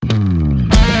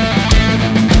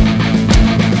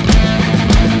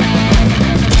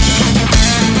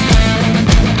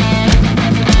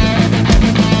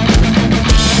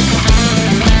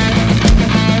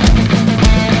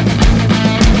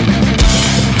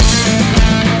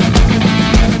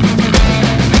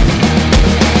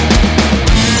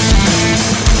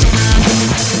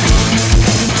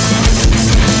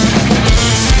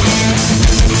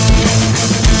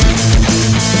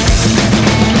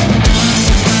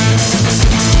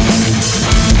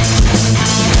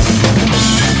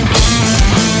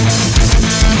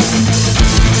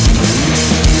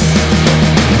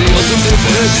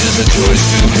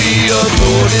a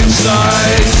thorn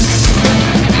inside.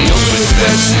 The ultimate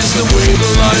vex is the way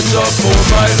the lines are formed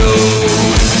by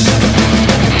those.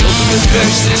 The ultimate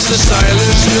vex is the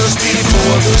silence just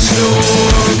before the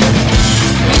storm.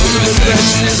 The ultimate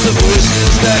vex is the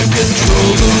voices that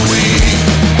control the weak.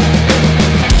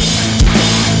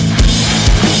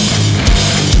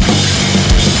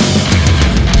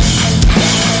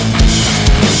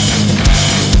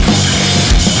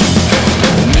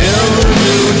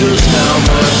 Just how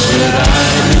much did I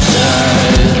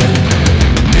decide?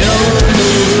 Never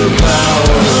knew the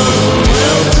power of a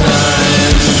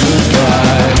well-timed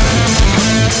goodbye.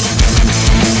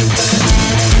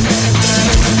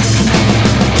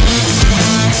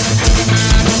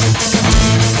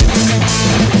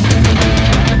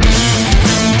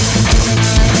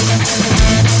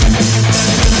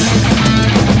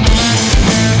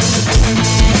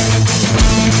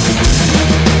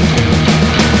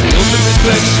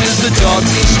 Vex is the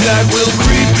darkness that will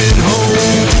creep in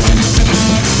home.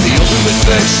 The ultimate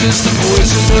vex is the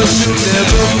poisoners who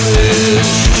never miss.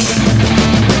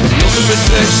 The ultimate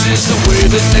vex is the way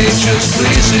that nature's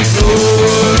please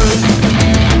ignore.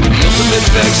 The ultimate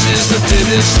vex is the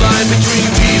thinnest line between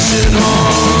peace and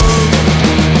harm.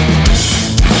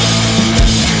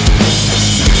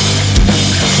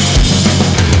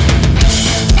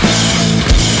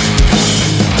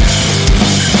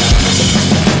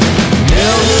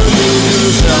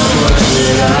 How much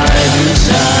did I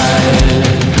decide?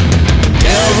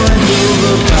 Never knew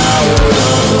the power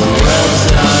of a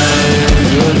well-timed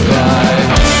goodbye.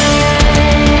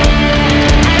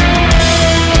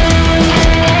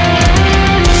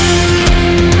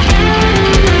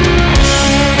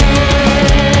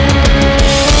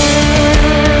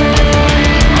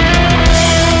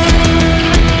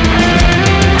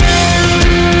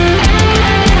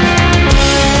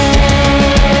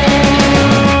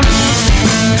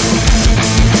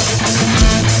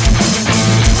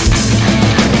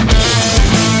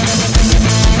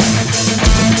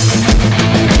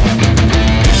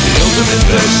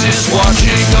 Is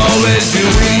watching all and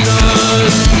doing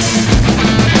none.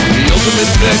 The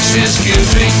ultimate vex is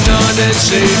giving none and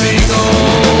saving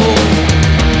all.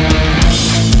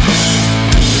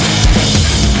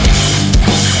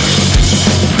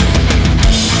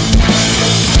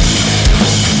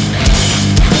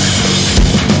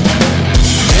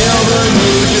 Never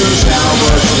knew just how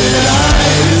much did I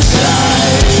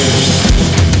decide.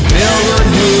 Never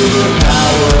knew the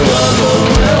power of a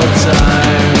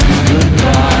well-timed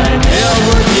goodbye.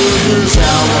 Never knew just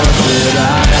how much did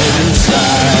I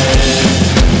decide.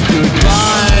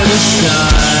 Goodbye this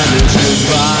time is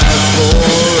goodbye for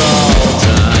all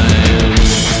time.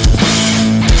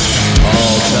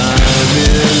 All time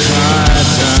is high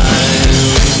time.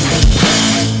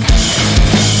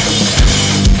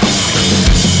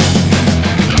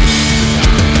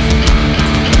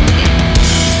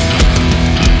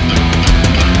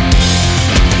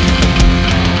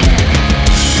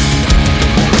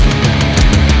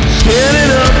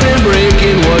 Standing up and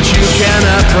breaking what you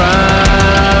cannot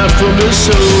pry from the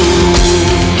soul.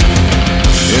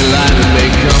 Enlightenment may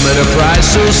come at a price,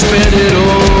 so spend it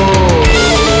all.